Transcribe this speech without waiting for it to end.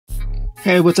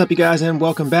Hey, what's up you guys, and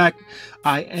welcome back.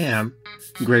 I am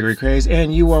Gregorykrazed,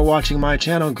 and you are watching my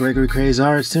channel, Gregorykrazed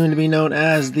Art, soon to be known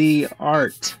as the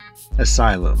Art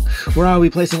Asylum, where I'll be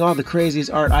placing all the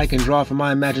craziest art I can draw from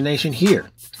my imagination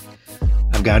here.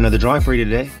 I've got another drawing for you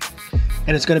today,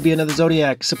 and it's going to be another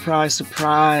zodiac. Surprise,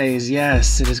 surprise.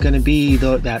 Yes, it is going to be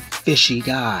that fishy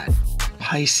god,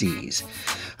 Pisces.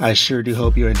 I sure do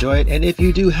hope you enjoy it, and if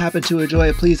you do happen to enjoy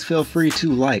it, please feel free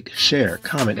to like, share,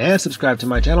 comment, and subscribe to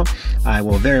my channel. I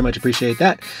will very much appreciate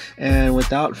that. And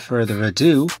without further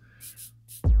ado,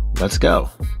 let's go.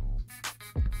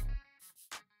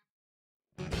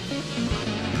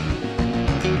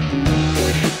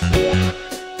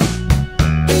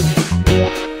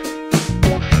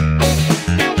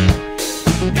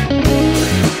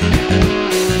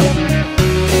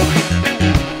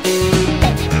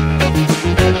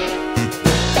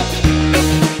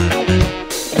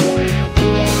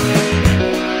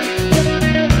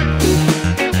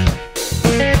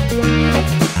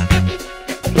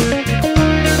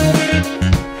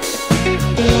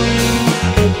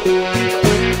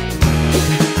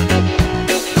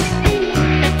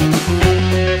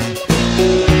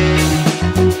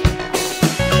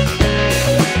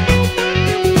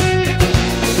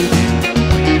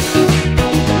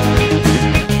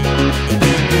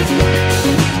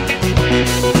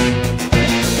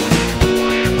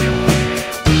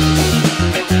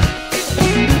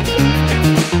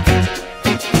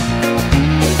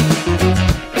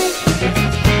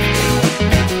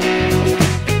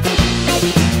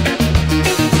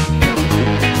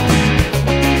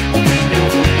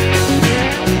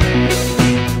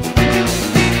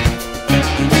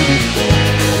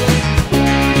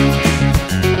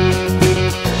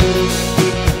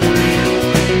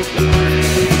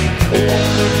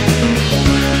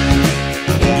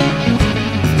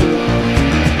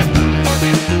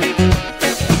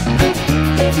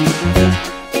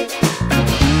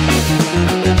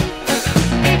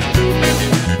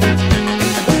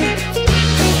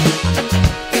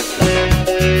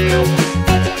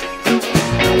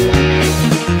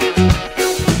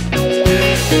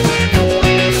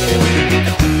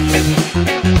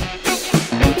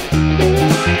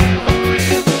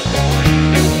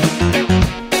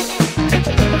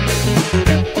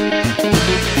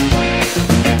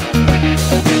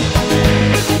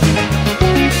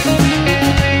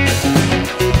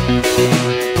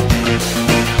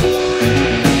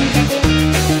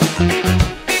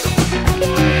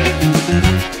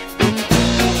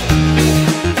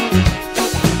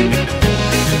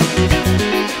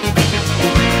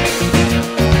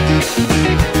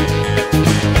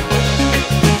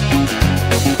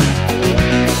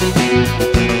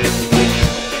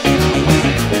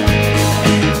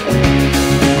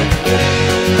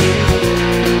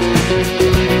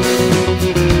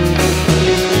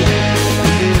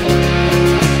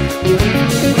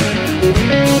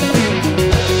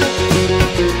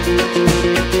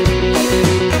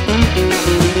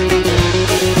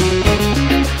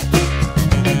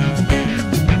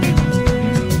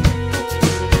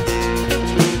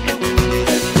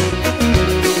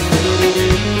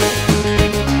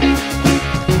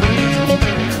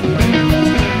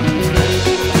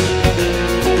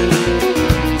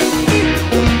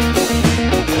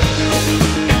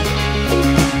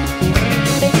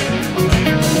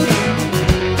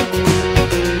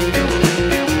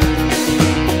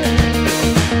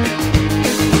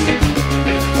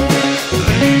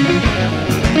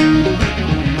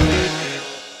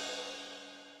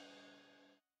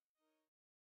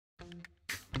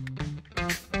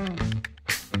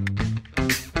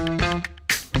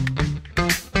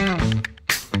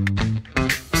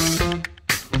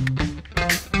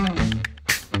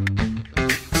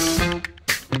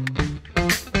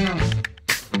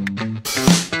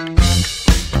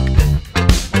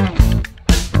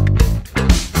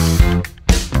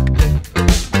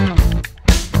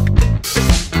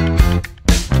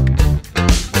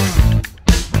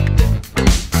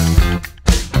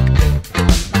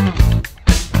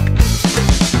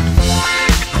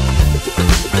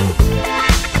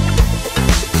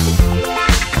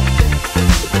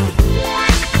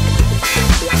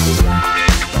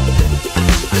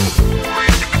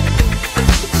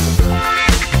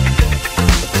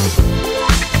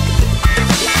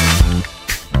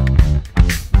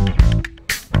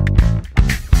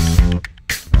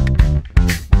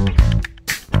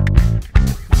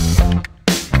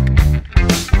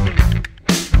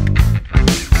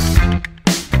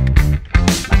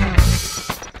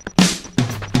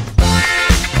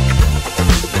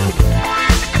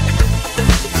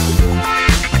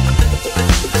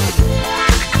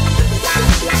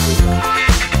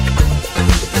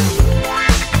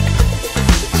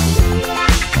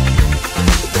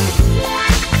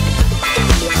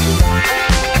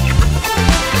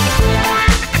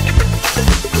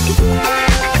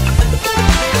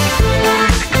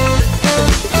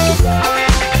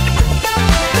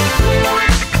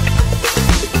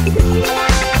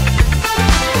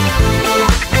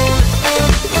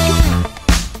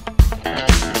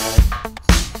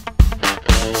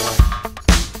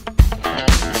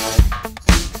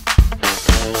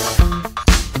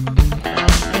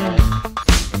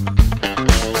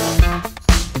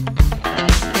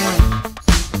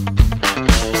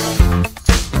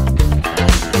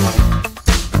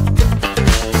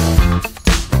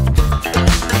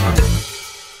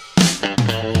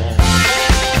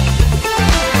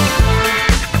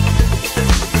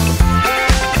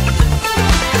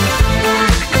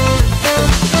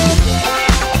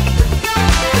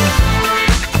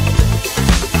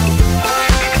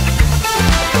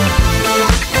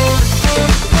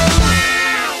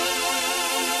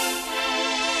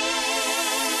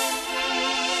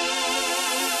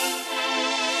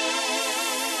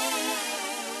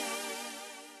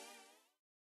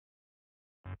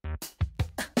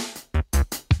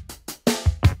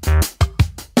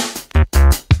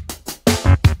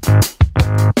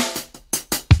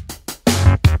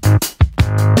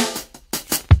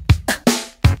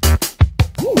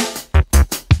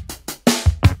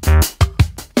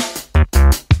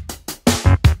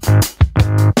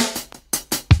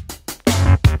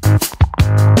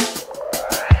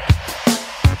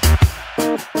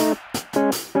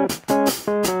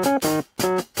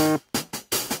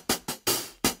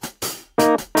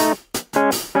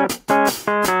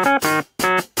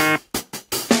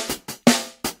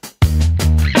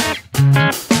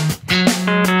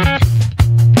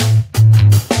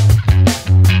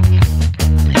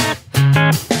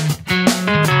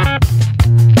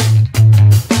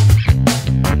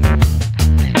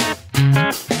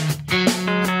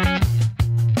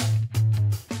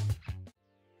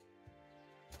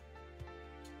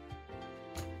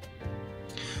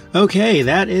 Okay,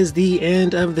 that is the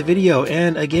end of the video.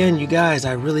 And again, you guys,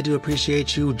 I really do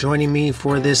appreciate you joining me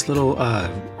for this little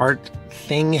art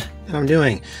thing that I'm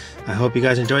doing. I hope you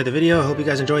guys enjoyed the video. I hope you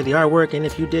guys enjoyed the artwork. And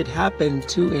if you did happen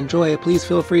to enjoy it, please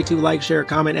feel free to like, share,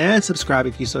 comment, and subscribe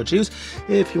if you so choose.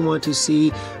 If you want to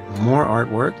see more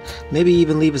artwork, maybe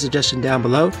even leave a suggestion down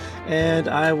below, and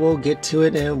I will get to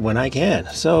it when I can.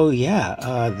 So yeah,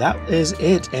 that is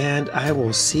it, and I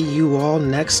will see you all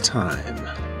next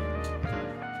time.